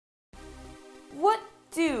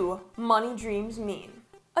do money dreams mean?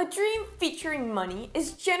 A dream featuring money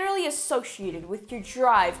is generally associated with your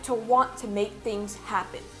drive to want to make things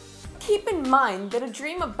happen. Keep in mind that a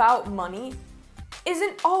dream about money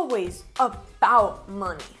isn't always about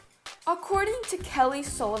money. According to Kelly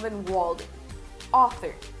Sullivan Walden,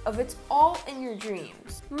 author of It's All in Your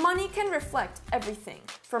Dreams, money can reflect everything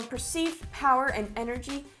from perceived power and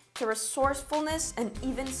energy to resourcefulness and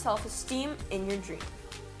even self-esteem in your dream.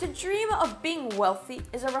 The dream of being wealthy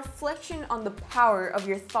is a reflection on the power of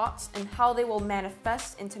your thoughts and how they will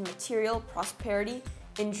manifest into material prosperity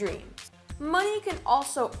in dreams. Money can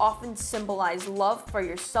also often symbolize love for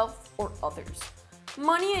yourself or others.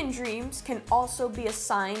 Money in dreams can also be a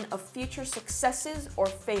sign of future successes or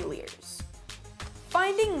failures.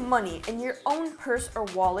 Finding money in your own purse or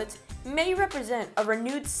wallet may represent a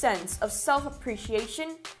renewed sense of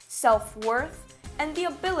self-appreciation, self-worth, and the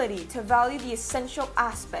ability to value the essential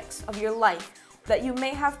aspects of your life that you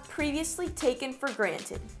may have previously taken for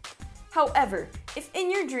granted. However, if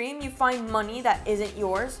in your dream you find money that isn't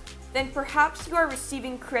yours, then perhaps you are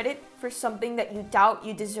receiving credit for something that you doubt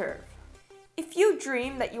you deserve. If you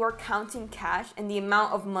dream that you are counting cash and the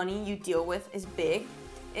amount of money you deal with is big,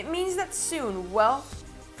 it means that soon wealth,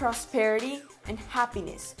 prosperity, and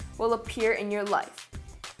happiness will appear in your life.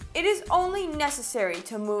 It is only necessary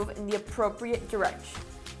to move in the appropriate direction.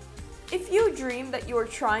 If you dream that you are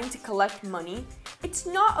trying to collect money, it's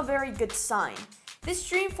not a very good sign. This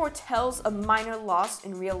dream foretells a minor loss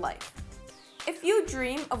in real life. If you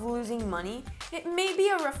dream of losing money, it may be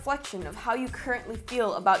a reflection of how you currently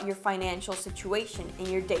feel about your financial situation in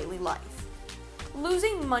your daily life.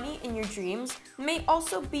 Losing money in your dreams may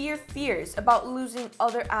also be your fears about losing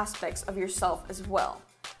other aspects of yourself as well,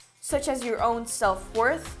 such as your own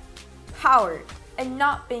self-worth, power, and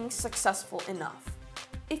not being successful enough.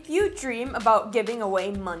 If you dream about giving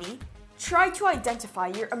away money, try to identify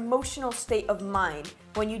your emotional state of mind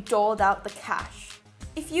when you doled out the cash.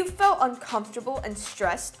 If you felt uncomfortable and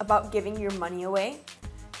stressed about giving your money away,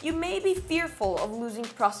 you may be fearful of losing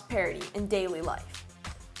prosperity in daily life.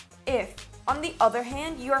 If, on the other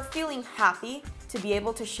hand, you are feeling happy to be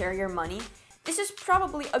able to share your money, this is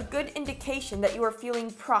probably a good indication that you are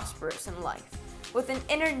feeling prosperous in life, with an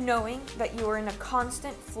inner knowing that you are in a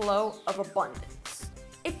constant flow of abundance.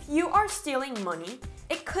 If you are stealing money,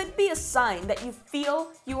 it could be a sign that you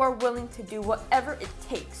feel you are willing to do whatever it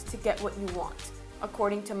takes to get what you want,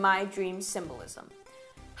 according to my dream symbolism.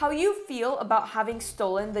 How you feel about having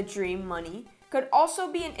stolen the dream money could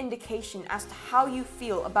also be an indication as to how you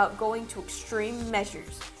feel about going to extreme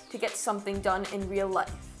measures to get something done in real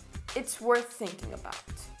life. It's worth thinking about.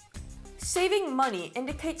 Saving money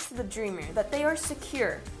indicates to the dreamer that they are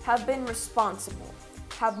secure, have been responsible,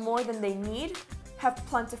 have more than they need, have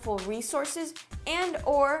plentiful resources,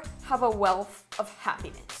 and/or have a wealth of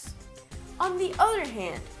happiness. On the other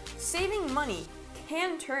hand, saving money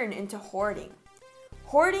can turn into hoarding.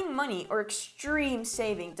 Hoarding money or extreme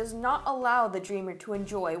saving does not allow the dreamer to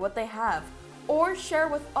enjoy what they have or share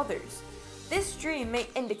with others. This dream may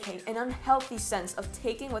indicate an unhealthy sense of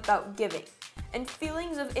taking without giving and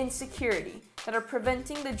feelings of insecurity that are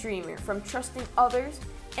preventing the dreamer from trusting others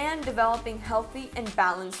and developing healthy and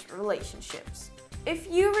balanced relationships.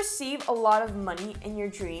 If you receive a lot of money in your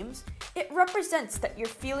dreams, it represents that you're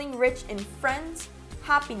feeling rich in friends,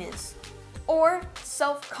 happiness, or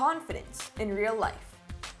self-confidence in real life.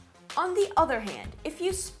 On the other hand, if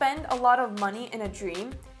you spend a lot of money in a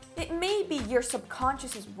dream, it may be your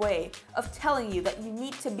subconscious's way of telling you that you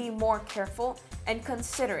need to be more careful and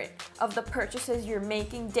considerate of the purchases you're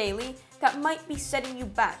making daily that might be setting you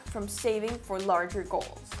back from saving for larger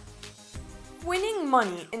goals. Winning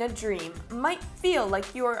money in a dream might feel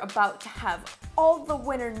like you are about to have all the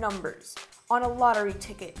winner numbers on a lottery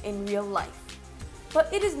ticket in real life,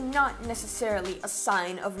 but it is not necessarily a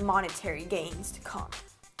sign of monetary gains to come.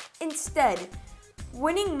 Instead,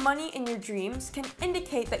 winning money in your dreams can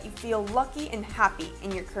indicate that you feel lucky and happy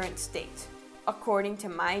in your current state, according to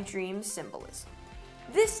my dream symbolism.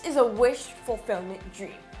 This is a wish fulfillment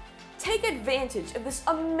dream. Take advantage of this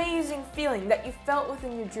amazing feeling that you felt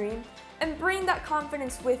within your dream and bring that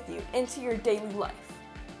confidence with you into your daily life.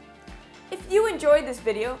 If you enjoyed this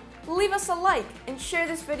video, leave us a like and share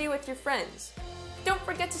this video with your friends. Don't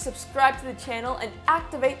forget to subscribe to the channel and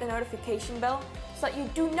activate the notification bell so that you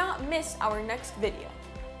do not miss our next video.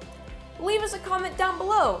 Leave us a comment down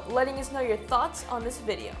below letting us know your thoughts on this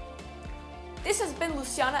video. This has been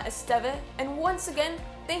Luciana Esteve, and once again,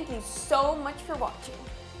 thank you so much for watching.